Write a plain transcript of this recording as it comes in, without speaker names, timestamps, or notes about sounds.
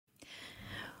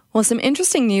Well, some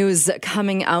interesting news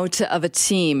coming out of a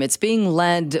team. It's being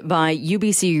led by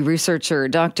UBC researcher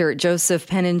Doctor Josef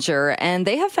Pettinger, and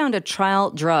they have found a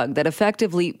trial drug that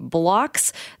effectively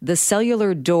blocks the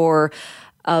cellular door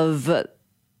of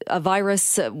a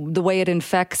virus, the way it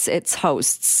infects its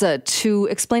hosts. To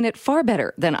explain it far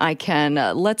better than I can,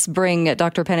 let's bring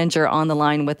Dr. Pettinger on the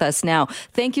line with us now.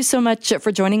 Thank you so much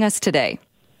for joining us today.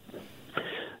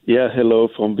 Yeah, hello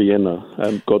from Vienna.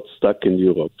 I got stuck in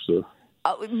Europe, so...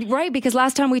 Right, because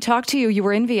last time we talked to you, you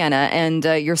were in Vienna, and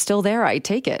you're still there, I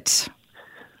take it.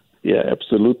 Yeah,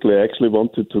 absolutely. I actually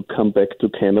wanted to come back to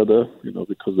Canada,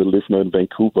 because I live now in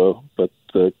Vancouver, but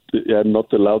I'm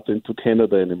not allowed into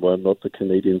Canada anymore. I'm not a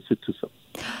Canadian citizen.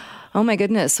 Oh, my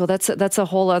goodness. Well, that's a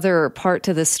whole other part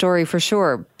to this story for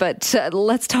sure. But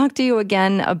let's talk to you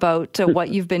again about what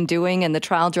you've been doing and the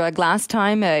trial drug. Last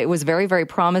time, it was very, very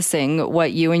promising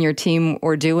what you and your team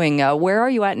were doing. Where are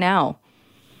you at now?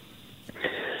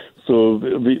 So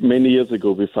many years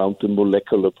ago, we found the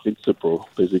molecular principle,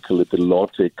 basically the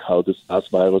logic, how the SARS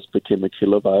virus became a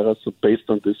killer virus. So based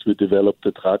on this, we developed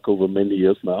the drug over many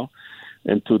years now.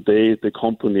 And today, the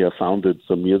company I founded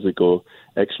some years ago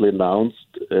actually announced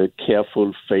a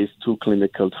careful phase 2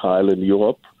 clinical trial in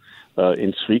Europe.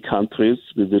 In 3 countries,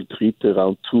 we will treat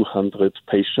around 200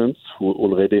 patients who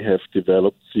already have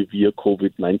developed severe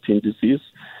COVID-19 disease.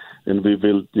 And we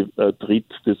will treat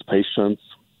these patients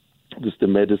with the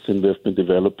medicine we have been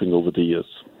developing over the years.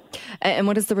 And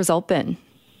what has the result been?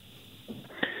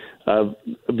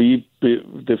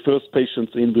 The first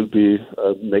patients in will be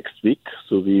next week.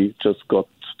 So we just got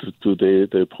today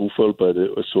the approval by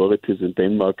the authorities in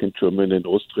Denmark, in Germany, and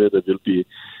Austria. There will be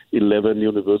 11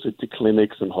 university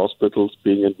clinics and hospitals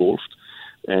being involved.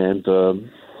 And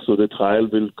so the trial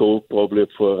will go probably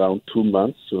for around 2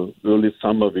 months. So early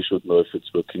summer, we should know if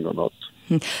it's working or not.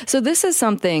 So this is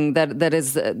something that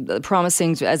is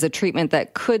promising as a treatment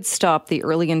that could stop the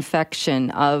early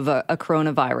infection of a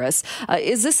coronavirus.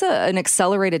 Is this an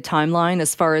accelerated timeline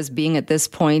as far as being at this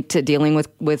point dealing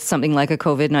with something like a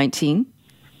COVID-19?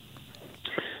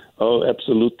 Oh,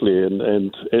 absolutely.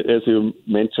 And as you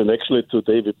mentioned, actually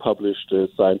today we published a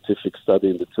scientific study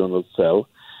in the journal Cell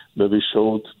where we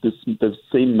showed the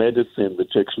same medicine,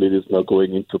 which actually is now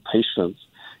going into patients,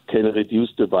 can reduce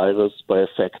the virus by a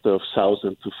factor of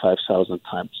 1,000 to 5,000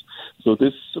 times. So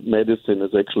this medicine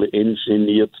is actually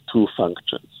engineered 2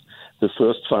 functions. The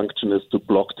first function is to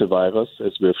block the virus,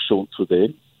 as we have shown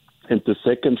today. And the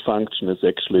second function is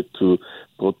actually to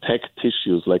protect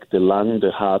tissues like the lung,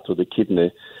 the heart, or the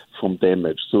kidney from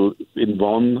damage. So in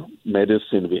one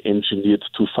medicine, we engineered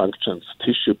 2 functions,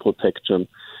 tissue protection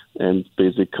and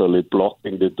basically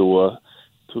blocking the door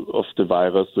of the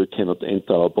virus so it cannot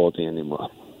enter our body anymore.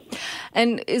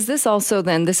 And is this also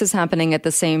then, this is happening at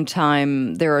the same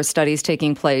time there are studies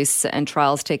taking place and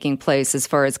trials taking place as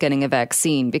far as getting a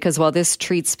vaccine? Because while this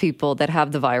treats people that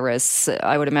have the virus,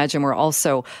 I would imagine we're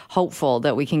also hopeful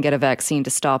that we can get a vaccine to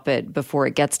stop it before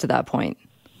it gets to that point.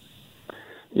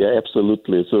 Yeah,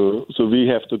 absolutely. So we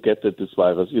have to get at this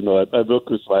virus. I work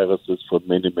with viruses for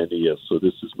many, many years, so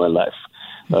this is my life.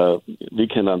 We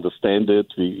can understand it.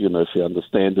 If we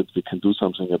understand it, we can do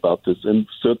something about this. And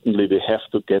certainly we have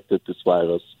to get at this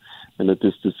virus and at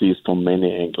this disease from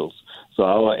many angles. So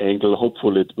our angle,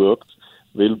 hopefully it worked,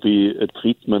 will be a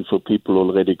treatment for people who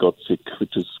already got sick,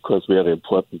 which is, of course, very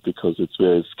important because it's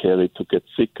very scary to get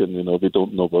sick and, we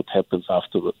don't know what happens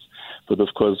afterwards. But, of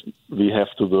course, we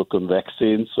have to work on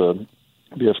vaccines.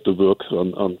 We have to work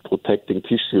on protecting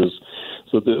tissues.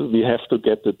 So we have to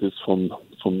get at this from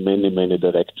many, many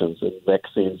directions. And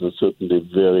vaccines are certainly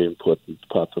a very important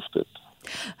part of that.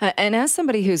 And as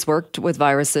somebody who's worked with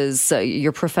viruses,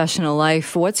 your professional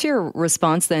life, what's your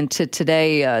response then to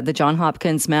today? The Johns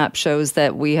Hopkins map shows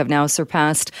that we have now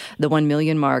surpassed the 1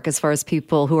 million mark as far as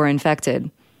people who are infected.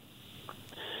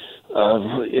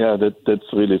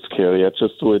 That's really scary. I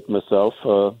just saw it myself.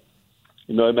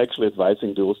 I'm actually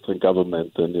advising the Austrian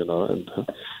government and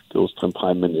the Austrian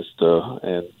Prime Minister.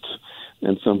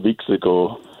 And some weeks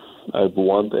ago, I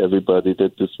warned everybody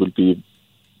that this will be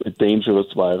a dangerous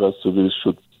virus, so we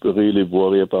should really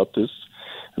worry about this,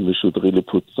 and we should really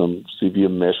put some severe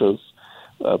measures.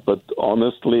 But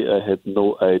honestly, I had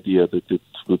no idea that it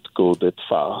would go that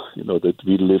far, that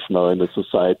we live now in a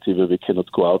society where we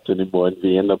cannot go out anymore. In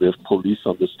Vienna, we have police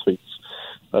on the streets.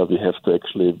 We have to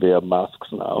actually wear masks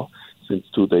now since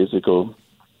 2 days ago.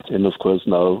 And, of course,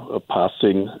 now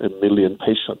passing 1 million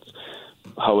patients.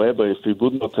 However, if we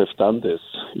would not have done this,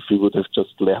 if we would have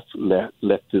just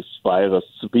let this virus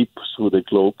sweep through the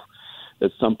globe,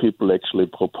 as some people actually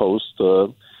proposed,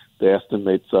 the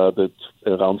estimates are that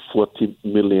around 40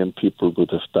 million people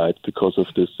would have died because of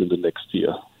this in the next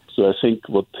year. So I think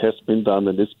what has been done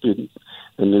and is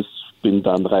been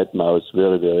done right now is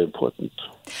very, very important.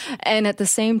 And at the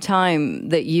same time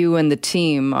that you and the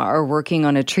team are working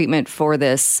on a treatment for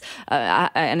this,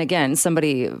 and again,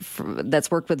 somebody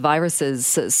that's worked with viruses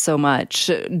so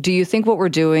much, do you think what we're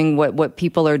doing, what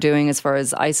people are doing as far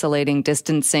as isolating,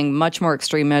 distancing, much more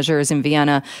extreme measures in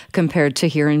Vienna compared to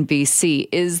here in BC,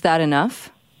 is that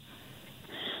enough?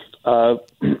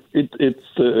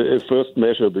 It's a first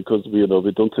measure because we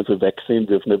don't have a vaccine.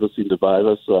 We've never seen the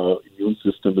virus. Our immune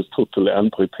system is totally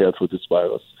unprepared for this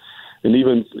virus. And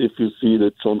even if you see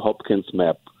the Johns Hopkins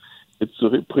map, it's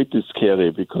pretty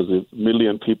scary because 1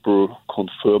 million people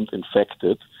confirmed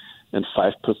infected and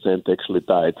 5% actually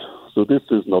died. So this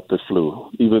is not the flu.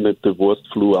 Even at the worst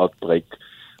flu outbreak,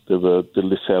 the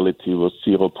lethality was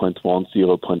 0.1,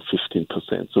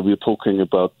 0.15%. So we're talking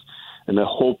about, and I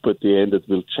hope at the end it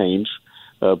will change,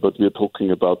 but we're talking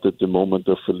about at the moment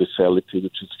of a lethality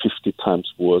which is 50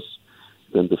 times worse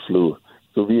than the flu.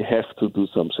 So we have to do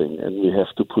something, and we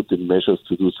have to put in measures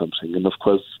to do something. And of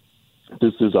course,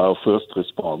 this is our first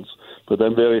response. But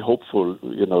I'm very hopeful,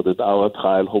 that our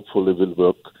trial hopefully will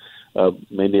work.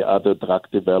 Many other drug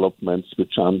developments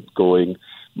which are ongoing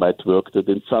might work. That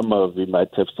in summer we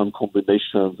might have some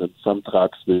combinations and some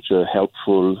drugs which are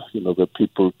helpful, where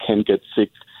people can get sick,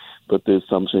 but there's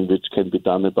something which can be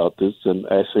done about this. And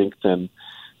I think then,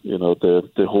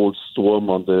 the whole storm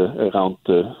around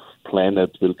the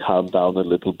planet will calm down a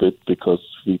little bit because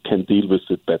we can deal with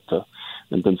it better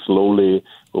and then slowly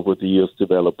over the years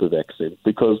develop a vaccine.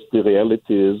 Because the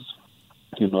reality is,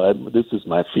 this is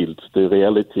my field. The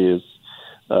reality is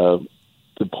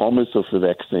the promise of a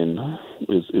vaccine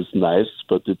is nice,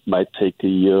 but it might take a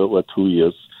year or 2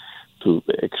 years to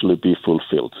actually be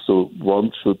fulfilled. So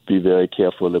one should be very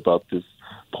careful about these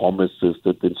promises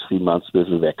that in 3 months we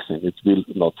have a vaccine. It will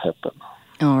not happen.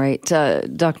 All right.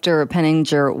 Dr.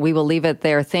 Pettinger, we will leave it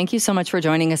there. Thank you so much for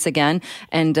joining us again.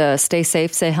 And stay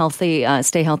safe, stay healthy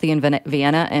in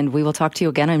Vienna, and we will talk to you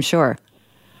again, I'm sure.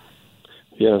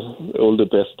 Yeah, all the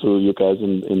best to you guys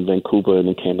in Vancouver and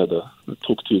in Canada. I'll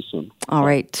talk to you soon. All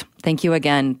right. Thank you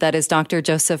again. That is Dr.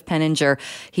 Josef Pettinger.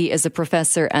 He is a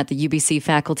professor at the UBC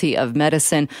Faculty of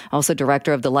Medicine, also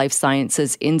director of the Life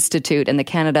Sciences Institute and the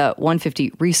Canada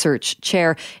 150 Research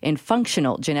Chair in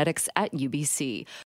Functional Genetics at UBC.